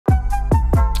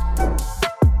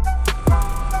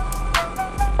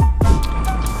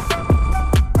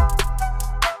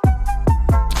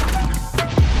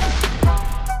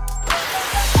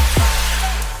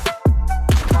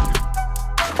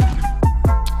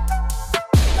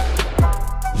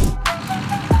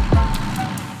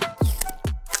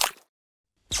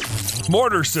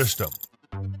Mortar System.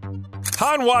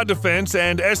 Hanwha Defense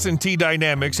and S&T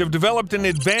Dynamics have developed an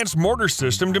advanced mortar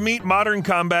system to meet modern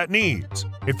combat needs.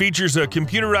 It features a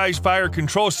computerized fire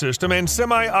control system and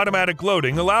semi-automatic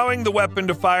loading, allowing the weapon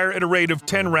to fire at a rate of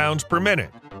 10 rounds per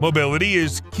minute. Mobility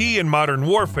is key in modern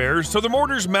warfare, so the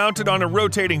mortar's mounted on a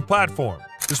rotating platform.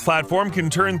 This platform can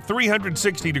turn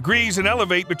 360 degrees and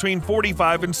elevate between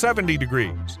 45 and 70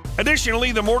 degrees.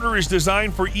 Additionally, the mortar is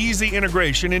designed for easy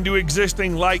integration into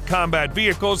existing light combat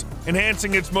vehicles,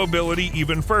 enhancing its mobility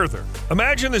even further.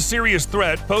 Imagine the serious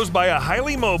threat posed by a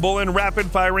highly mobile and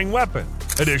rapid-firing weapon.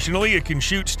 Additionally, it can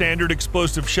shoot standard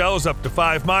explosive shells up to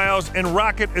 5 miles and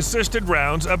rocket-assisted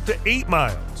rounds up to 8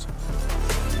 miles.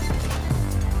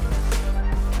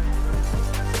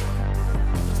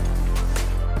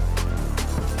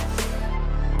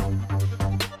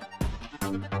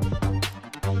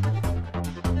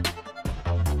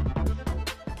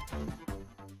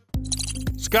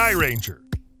 Skyranger.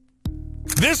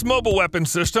 This mobile weapon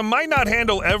system might not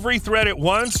handle every threat at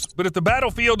once, but if the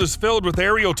battlefield is filled with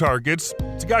aerial targets,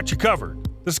 it's got you covered.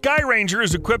 The Skyranger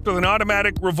is equipped with an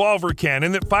automatic revolver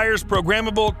cannon that fires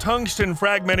programmable tungsten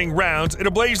fragmenting rounds at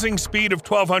a blazing speed of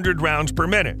 1,200 rounds per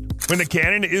minute. When the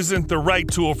cannon isn't the right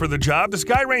tool for the job, the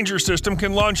Skyranger system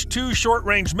can launch 2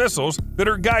 short-range missiles that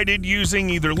are guided using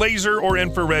either laser or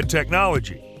infrared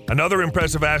technology. Another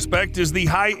impressive aspect is the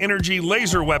high-energy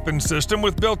laser weapon system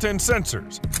with built-in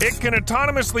sensors. It can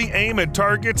autonomously aim at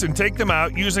targets and take them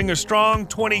out using a strong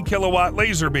 20-kilowatt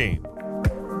laser beam.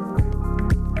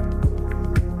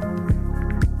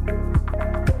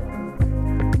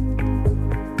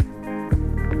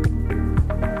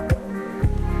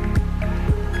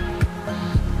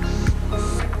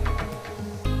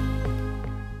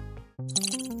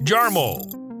 Jarmol.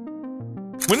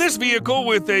 When this vehicle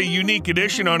with a unique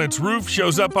addition on its roof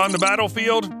shows up on the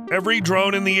battlefield, every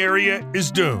drone in the area is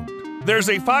doomed. There's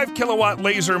a 5-kilowatt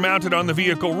laser mounted on the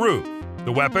vehicle roof.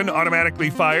 The weapon automatically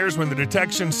fires when the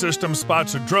detection system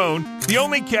spots a drone. The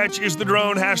only catch is the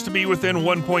drone has to be within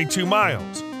 1.2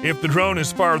 miles. If the drone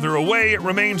is farther away, it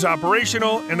remains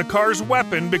operational and the car's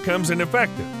weapon becomes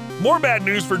ineffective. More bad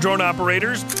news for drone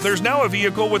operators, there's now a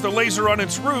vehicle with a laser on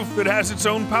its roof that has its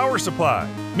own power supply,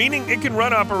 meaning it can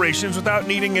run operations without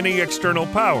needing any external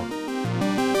power.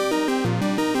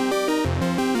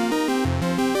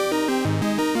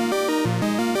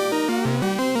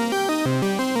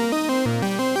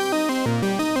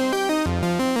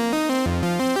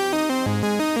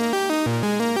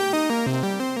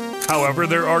 However,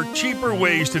 there are cheaper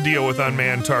ways to deal with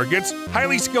unmanned targets.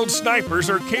 Highly skilled snipers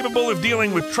are capable of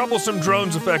dealing with troublesome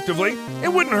drones effectively.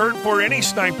 It wouldn't hurt for any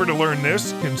sniper to learn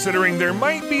this, considering there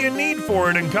might be a need for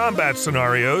it in combat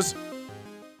scenarios.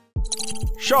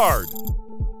 Shard.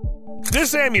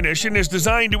 This ammunition is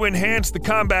designed to enhance the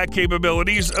combat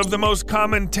capabilities of the most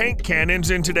common tank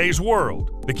cannons in today's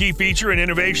world. The key feature and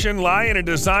innovation lie in a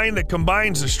design that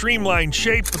combines a streamlined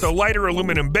shape with a lighter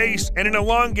aluminum base and an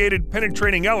elongated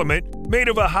penetrating element made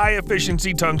of a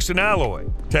high-efficiency tungsten alloy.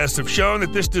 Tests have shown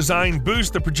that this design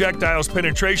boosts the projectile's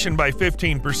penetration by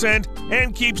 15%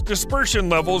 and keeps dispersion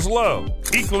levels low.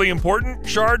 Equally important,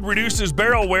 Shard reduces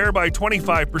barrel wear by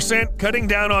 25%, cutting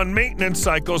down on maintenance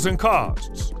cycles and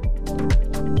costs.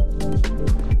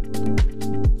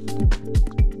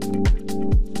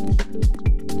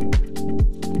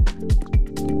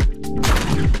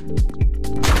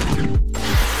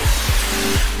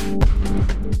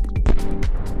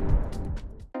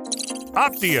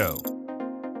 Optio.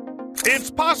 It's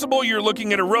possible you're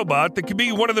looking at a robot that could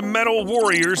be one of the metal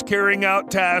warriors carrying out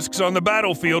tasks on the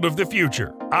battlefield of the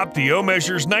future. Optio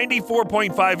measures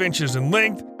 94.5 inches in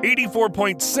length,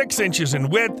 84.6 inches in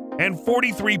width, and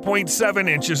 43.7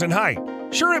 inches in height.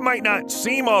 Sure, it might not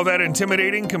seem all that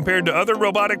intimidating compared to other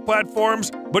robotic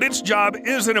platforms, but its job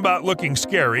isn't about looking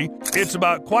scary. It's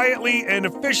about quietly and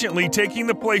efficiently taking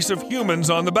the place of humans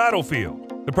on the battlefield.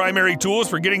 The primary tools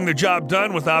for getting the job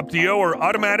done with Optio are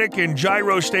automatic and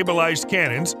gyro-stabilized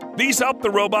cannons. These help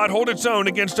the robot hold its own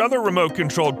against other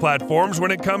remote-controlled platforms when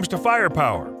it comes to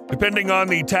firepower. Depending on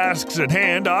the tasks at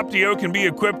hand, Optio can be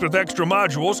equipped with extra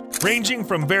modules, ranging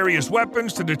from various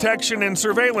weapons to detection and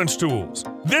surveillance tools.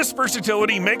 This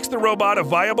versatility makes the robot a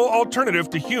viable alternative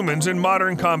to humans in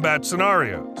modern combat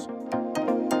scenarios.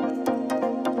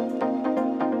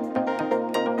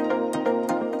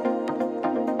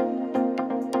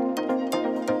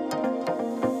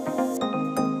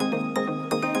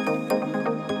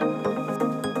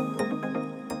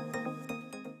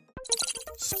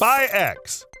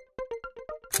 SpyX.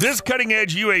 This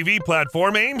cutting-edge UAV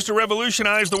platform aims to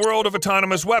revolutionize the world of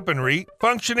autonomous weaponry,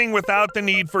 functioning without the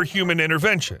need for human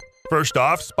intervention. First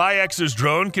off, SpyX's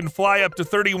drone can fly up to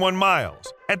 31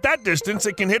 miles. At that distance,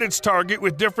 it can hit its target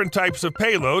with different types of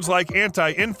payloads like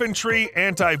anti-infantry,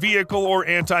 anti-vehicle, or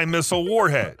anti-missile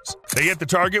warheads. They hit the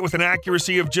target with an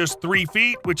accuracy of just 3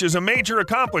 feet, which is a major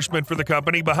accomplishment for the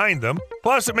company behind them.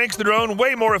 Plus, it makes the drone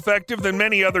way more effective than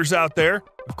many others out there.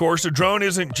 Of course, a drone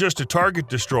isn't just a target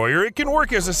destroyer, it can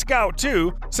work as a scout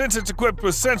too, since it's equipped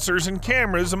with sensors and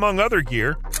cameras among other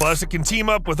gear. Plus, it can team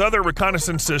up with other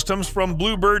reconnaissance systems from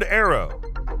Bluebird Arrow.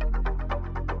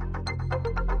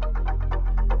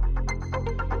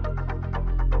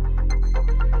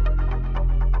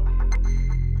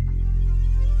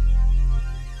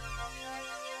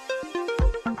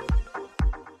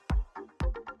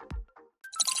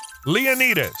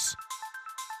 Leonidas.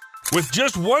 With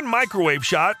just one microwave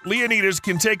shot, Leonidas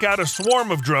can take out a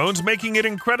swarm of drones, making it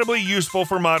incredibly useful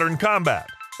for modern combat.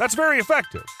 That's very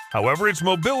effective. However, its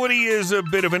mobility is a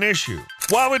bit of an issue.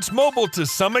 While it's mobile to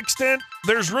some extent,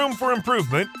 there's room for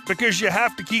improvement because you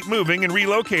have to keep moving and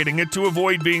relocating it to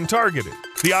avoid being targeted.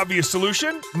 The obvious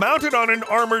solution? Mounted on an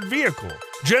armored vehicle.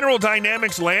 General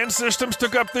Dynamics Land Systems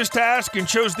took up this task and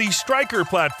chose the Striker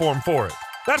platform for it.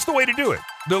 That's the way to do it.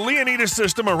 The Leonidas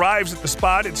system arrives at the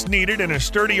spot it's needed in a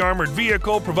sturdy armored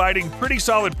vehicle, providing pretty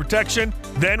solid protection.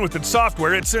 Then, with its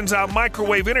software, it sends out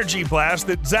microwave energy blasts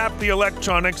that zap the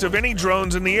electronics of any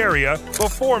drones in the area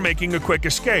before making a quick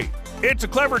escape. It's a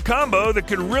clever combo that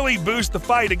could really boost the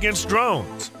fight against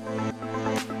drones.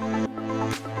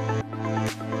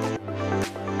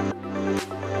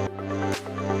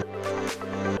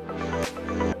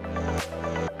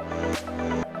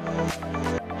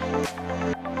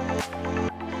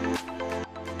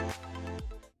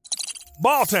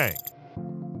 Ball tank.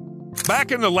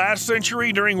 Back in the last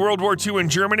century, during World War II in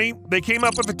Germany, they came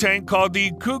up with a tank called the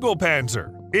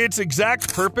Kugelpanzer. Its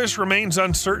exact purpose remains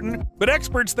uncertain, but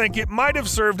experts think it might have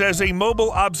served as a mobile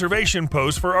observation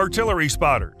post for artillery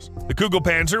spotters. The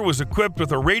Kugelpanzer was equipped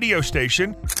with a radio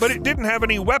station, but it didn't have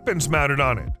any weapons mounted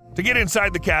on it. To get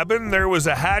inside the cabin, there was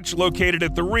a hatch located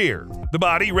at the rear. The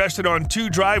body rested on 2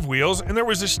 drive wheels, and there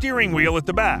was a steering wheel at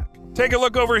the back. Take a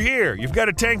look over here. You've got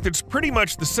a tank that's pretty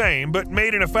much the same, but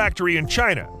made in a factory in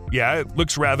China. Yeah, it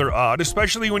looks rather odd,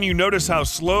 especially when you notice how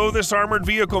slow this armored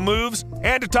vehicle moves.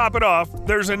 And to top it off,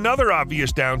 there's another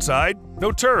obvious downside: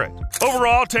 no turret.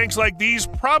 Overall, tanks like these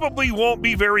probably won't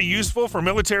be very useful for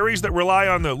militaries that rely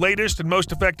on the latest and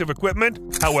most effective equipment.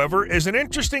 However, as an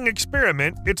interesting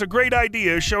experiment, it's a great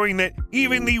idea showing that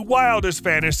even the wildest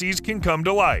fantasies can come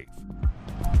to life.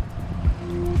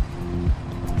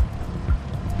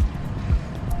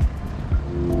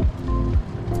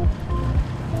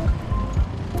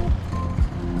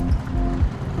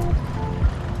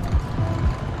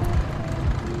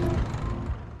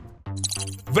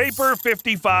 Vapor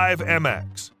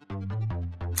 55MX.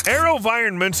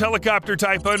 AeroVironment's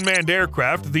helicopter-type unmanned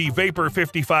aircraft, the Vapor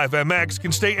 55MX,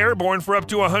 can stay airborne for up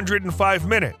to 105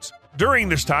 minutes. During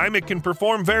this time, it can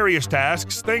perform various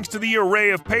tasks thanks to the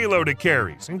array of payload it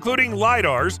carries, including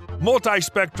LiDARs,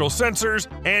 multispectral sensors,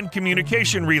 and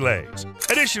communication relays.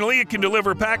 Additionally, it can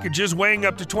deliver packages weighing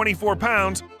up to 24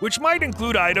 pounds, which might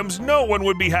include items no one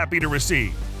would be happy to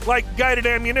receive, like guided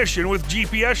ammunition with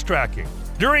GPS tracking.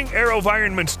 During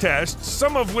AeroVironment's tests,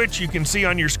 some of which you can see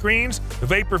on your screens, the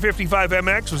Vapor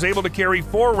 55MX was able to carry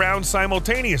 4 rounds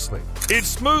simultaneously. It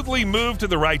smoothly moved to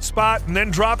the right spot and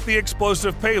then dropped the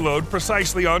explosive payload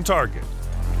precisely on target.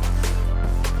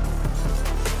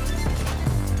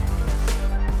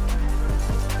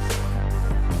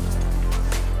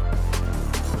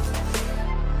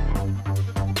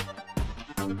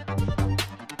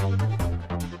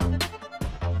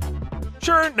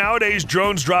 Sure, nowadays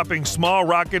drones dropping small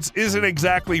rockets isn't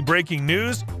exactly breaking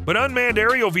news, but unmanned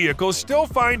aerial vehicles still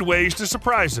find ways to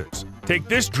surprise us. Take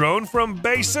this drone from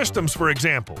Bay Systems, for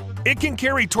example. It can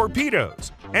carry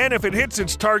torpedoes, and if it hits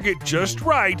its target just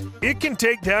right, it can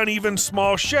take down even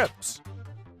small ships.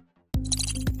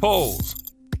 PULS.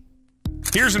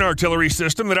 Here's an artillery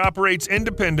system that operates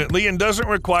independently and doesn't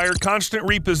require constant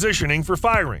repositioning for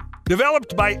firing.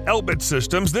 Developed by Elbit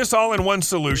Systems, this all-in-one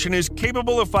solution is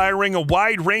capable of firing a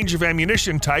wide range of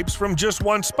ammunition types from just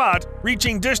one spot,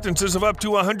 reaching distances of up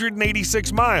to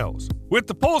 186 miles. With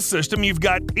the PULS system, you've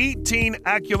got 18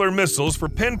 Acular missiles for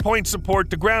pinpoint support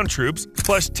to ground troops,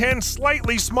 plus 10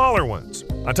 slightly smaller ones.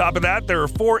 On top of that, there are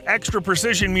 4 extra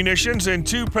precision munitions and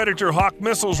 2 Predator Hawk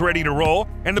missiles ready to roll,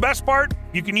 and the best part?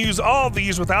 You can use all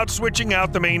these without switching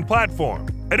out the main platform.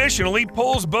 Additionally,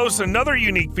 PULS boasts another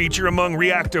unique feature among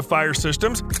reactive fire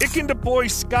systems. It can deploy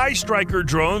Skyranger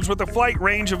drones with a flight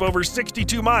range of over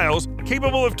 62 miles,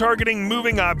 capable of targeting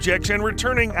moving objects and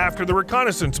returning after the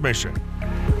reconnaissance mission.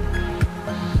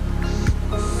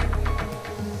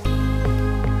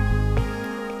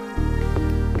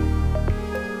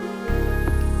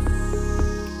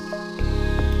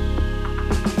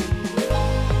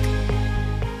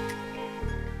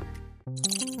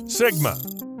 Sigma.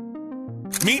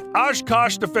 Meet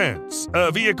Oshkosh Defense,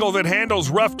 a vehicle that handles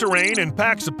rough terrain and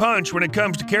packs a punch when it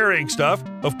comes to carrying stuff.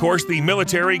 Of course, the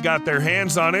military got their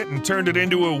hands on it and turned it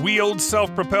into a wheeled,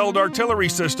 self-propelled artillery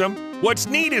system. What's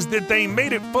neat is that they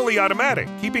made it fully automatic,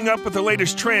 keeping up with the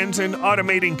latest trends in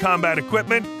automating combat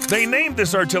equipment. They named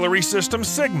this artillery system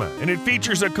Sigma, and it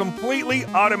features a completely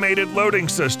automated loading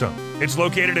system. It's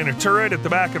located in a turret at the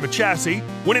back of a chassis.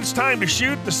 When it's time to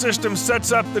shoot, the system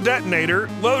sets up the detonator,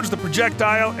 loads the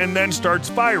projectile, and then starts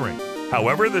firing.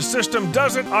 However, the system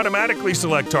doesn't automatically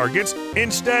select targets.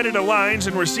 Instead, it aligns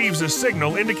and receives a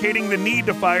signal indicating the need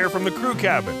to fire from the crew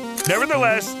cabin.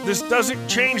 Nevertheless, this doesn't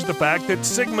change the fact that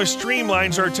Sigma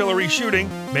streamlines artillery shooting,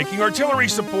 making artillery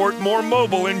support more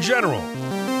mobile in general.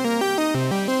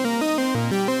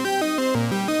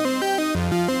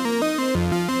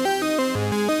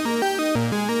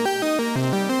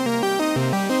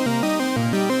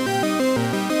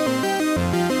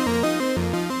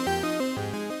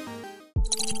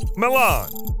 Milan.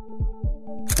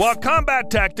 While combat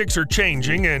tactics are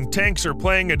changing and tanks are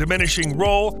playing a diminishing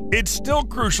role, it's still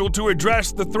crucial to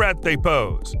address the threat they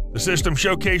pose. The system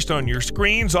showcased on your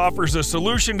screens offers a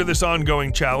solution to this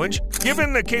ongoing challenge.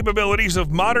 Given the capabilities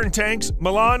of modern tanks,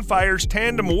 Milan fires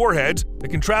tandem warheads that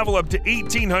can travel up to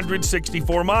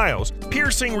 1,864 miles,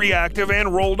 piercing reactive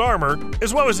and rolled armor,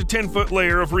 as well as a 10-foot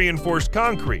layer of reinforced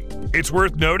concrete. It's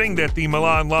worth noting that the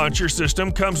Milan launcher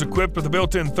system comes equipped with a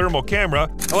built-in thermal camera,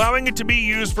 allowing it to be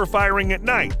used for firing at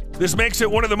night. This makes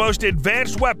it one of the most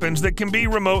advanced weapons that can be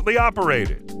remotely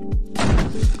operated.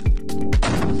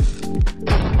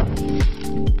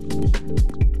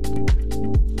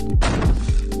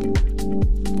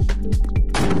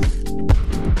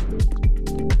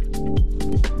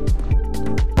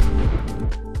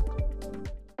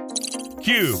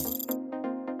 Cube.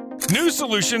 New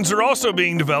solutions are also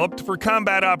being developed for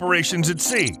combat operations at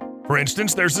sea. For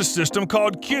instance, there's a system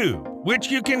called Cube,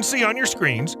 which you can see on your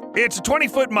screens. It's a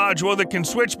 20-foot module that can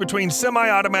switch between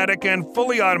semi-automatic and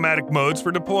fully automatic modes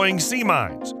for deploying sea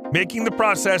mines, making the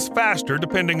process faster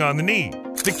depending on the need.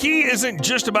 The key isn't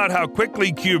just about how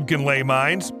quickly Cube can lay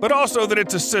mines, but also that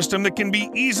it's a system that can be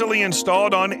easily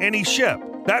installed on any ship.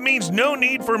 That means no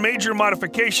need for major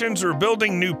modifications or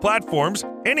building new platforms.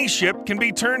 Any ship can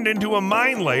be turned into a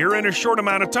mine layer in a short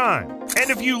amount of time.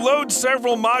 And if you load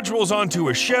several modules onto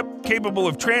a ship capable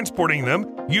of transporting them,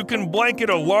 you can blanket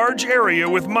a large area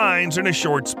with mines in a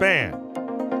short span.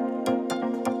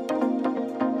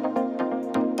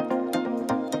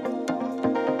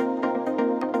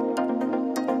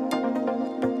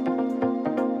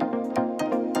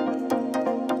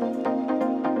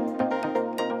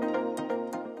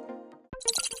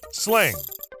 Sling.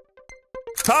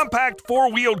 Compact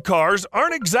four-wheeled cars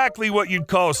aren't exactly what you'd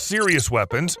call serious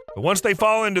weapons, but once they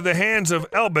fall into the hands of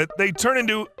Elbit, they turn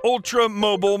into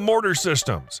ultra-mobile mortar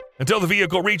systems. Until the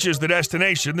vehicle reaches the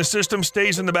destination, the system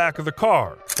stays in the back of the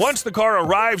car. Once the car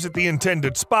arrives at the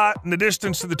intended spot and the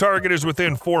distance to the target is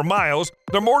within 4 miles,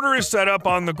 the mortar is set up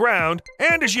on the ground,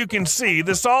 and as you can see,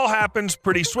 this all happens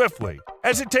pretty swiftly,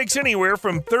 as it takes anywhere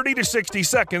from 30 to 60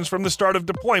 seconds from the start of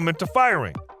deployment to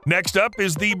firing. Next up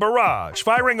is the barrage,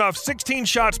 firing off 16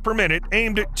 shots per minute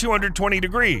aimed at 220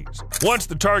 degrees. Once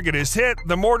the target is hit,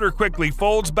 the mortar quickly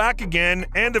folds back again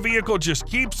and the vehicle just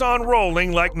keeps on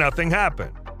rolling like nothing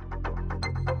happened.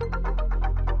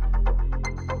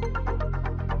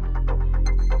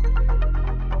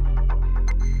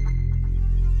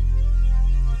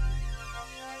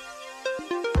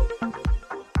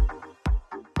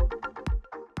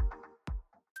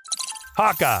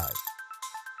 Hawkeye.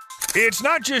 It's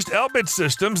not just Elbit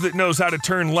Systems that knows how to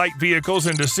turn light vehicles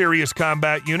into serious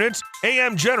combat units.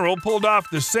 AM General pulled off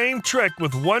the same trick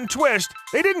with one twist.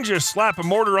 They didn't just slap a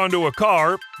mortar onto a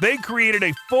car, they created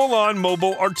a full-on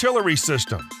mobile artillery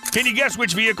system. Can you guess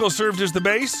which vehicle served as the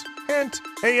base? Hint,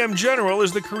 AM General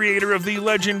is the creator of the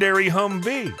legendary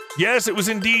Humvee. Yes, it was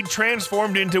indeed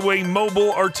transformed into a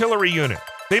mobile artillery unit.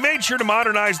 They made sure to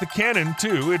modernize the cannon,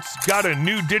 too. It's got a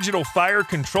new digital fire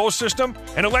control system,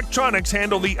 and electronics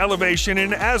handle the elevation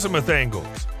and azimuth angles.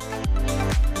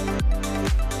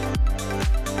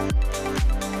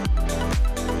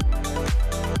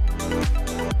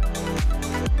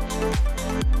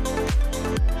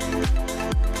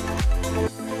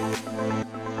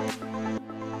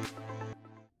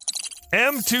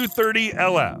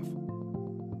 M230LF.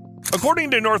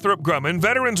 According to Northrop Grumman,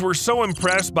 veterans were so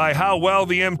impressed by how well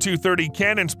the M230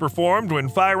 cannons performed when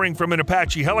firing from an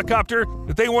Apache helicopter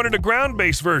that they wanted a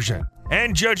ground-based version.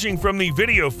 And judging from the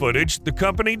video footage, the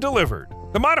company delivered.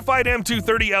 The modified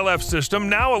M230LF system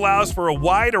now allows for a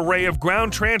wide array of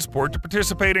ground transport to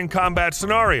participate in combat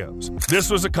scenarios. This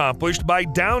was accomplished by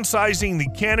downsizing the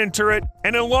cannon turret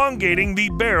and elongating the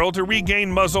barrel to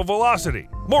regain muzzle velocity.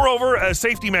 Moreover, a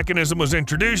safety mechanism was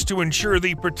introduced to ensure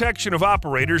the protection of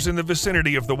operators in the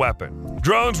vicinity of the weapon.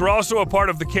 Drones were also a part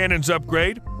of the cannon's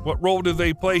upgrade. What role do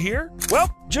they play here? Well,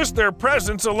 just their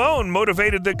presence alone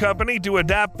motivated the company to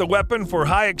adapt the weapon for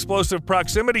high explosive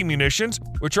proximity munitions,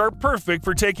 which are perfect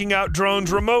for taking out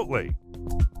drones remotely.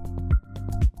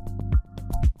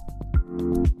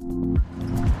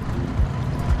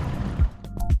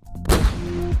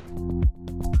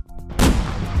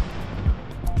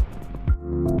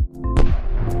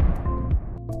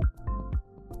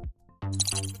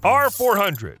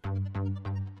 R400.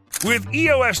 With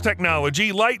EOS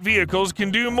technology, light vehicles can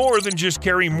do more than just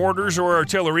carry mortars or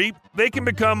artillery. They can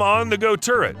become on-the-go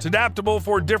turrets, adaptable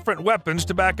for different weapons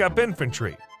to back up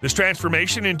infantry. This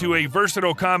transformation into a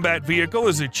versatile combat vehicle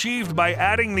is achieved by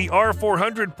adding the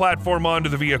R400 platform onto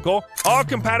the vehicle. All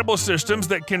compatible systems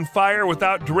that can fire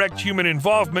without direct human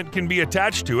involvement can be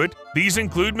attached to it. These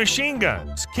include machine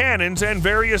guns, cannons, and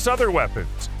various other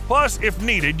weapons. Plus, if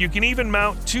needed, you can even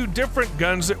mount 2 different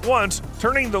guns at once,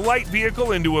 turning the light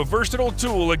vehicle into a versatile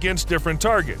tool against different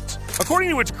targets. According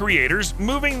to its creators,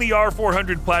 moving the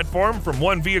R400 platform from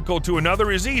one vehicle to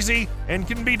another is easy and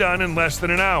can be done in less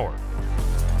than an hour.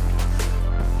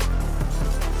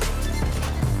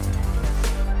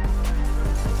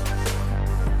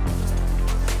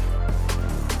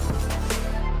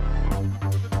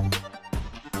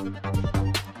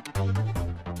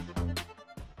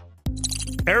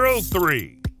 Arrow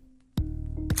 3.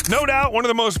 No doubt one of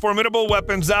the most formidable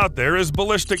weapons out there is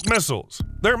ballistic missiles.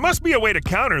 There must be a way to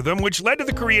counter them, which led to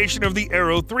the creation of the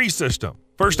Arrow 3 system.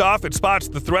 First off, it spots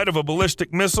the threat of a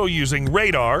ballistic missile using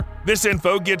radar. This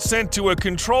info gets sent to a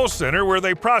control center where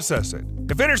they process it.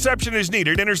 If interception is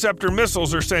needed, interceptor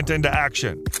missiles are sent into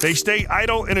action. They stay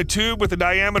idle in a tube with a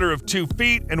diameter of 2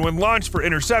 feet, and when launched for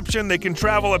interception, they can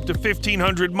travel up to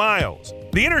 1,500 miles.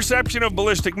 The interception of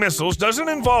ballistic missiles doesn't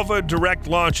involve a direct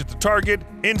launch at the target.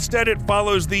 Instead, it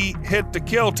follows the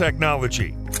hit-to-kill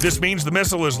technology. This means the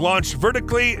missile is launched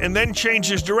vertically and then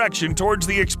changes direction towards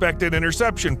the expected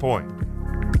interception point.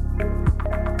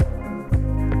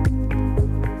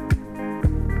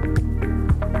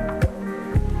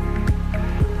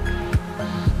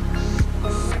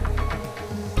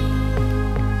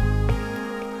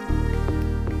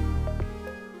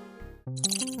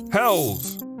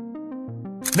 HELWS.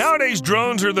 Nowadays,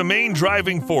 drones are the main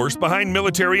driving force behind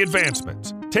military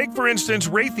advancements. Take, for instance,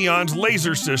 Raytheon's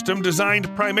laser system,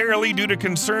 designed primarily due to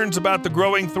concerns about the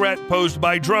growing threat posed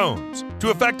by drones.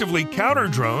 To effectively counter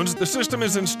drones, the system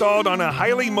is installed on a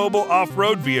highly mobile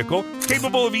off-road vehicle,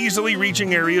 capable of easily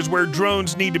reaching areas where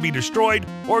drones need to be destroyed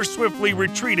or swiftly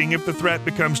retreating if the threat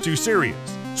becomes too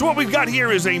serious. So what we've got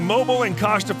here is a mobile and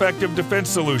cost-effective defense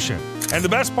solution. And the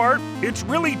best part, it's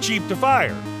really cheap to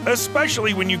fire,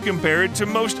 especially when you compare it to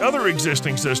most other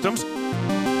existing systems.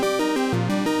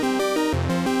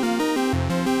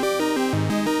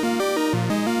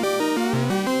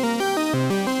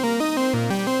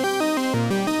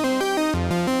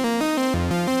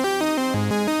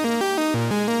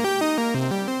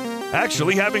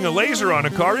 Actually, having a laser on a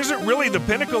car isn't really the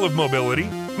pinnacle of mobility.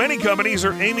 Many companies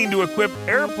are aiming to equip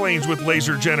airplanes with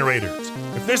laser generators.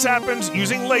 If this happens,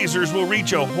 using lasers will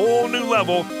reach a whole new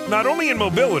level, not only in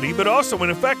mobility, but also in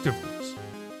effectiveness.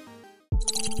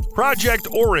 Project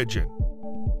Origin.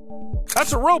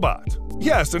 That's a robot.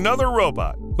 Yes, another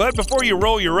robot. But before you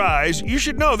roll your eyes, you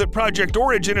should know that Project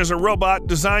Origin is a robot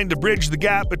designed to bridge the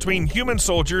gap between human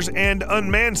soldiers and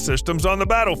unmanned systems on the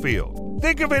battlefield.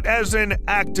 Think of it as an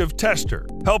active tester,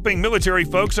 helping military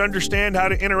folks understand how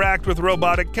to interact with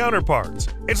robotic counterparts.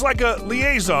 It's like a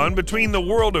liaison between the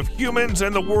world of humans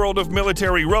and the world of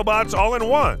military robots all in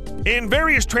one. In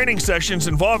various training sessions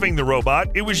involving the robot,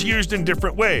 it was used in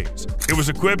different ways. It was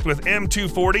equipped with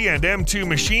M240 and M2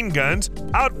 machine guns,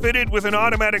 outfitted with an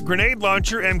automatic grenade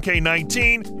launcher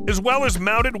MK-19, as well as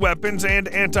mounted weapons and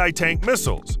anti-tank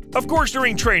missiles. Of course,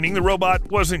 during training, the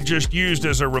robot wasn't just used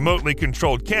as a remotely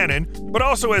controlled cannon, but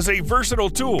also as a versatile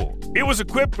tool. It was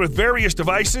equipped with various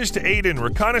devices to aid in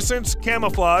reconnaissance,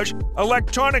 camouflage,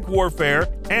 electronic warfare,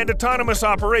 and autonomous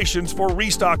operations for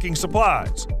restocking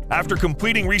supplies. After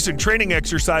completing recent training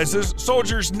exercises,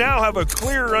 soldiers now have a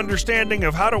clearer understanding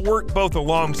of how to work both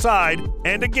alongside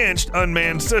and against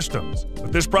unmanned systems.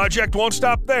 But this project won't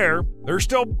stop there. There's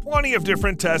still plenty of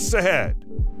different tests ahead.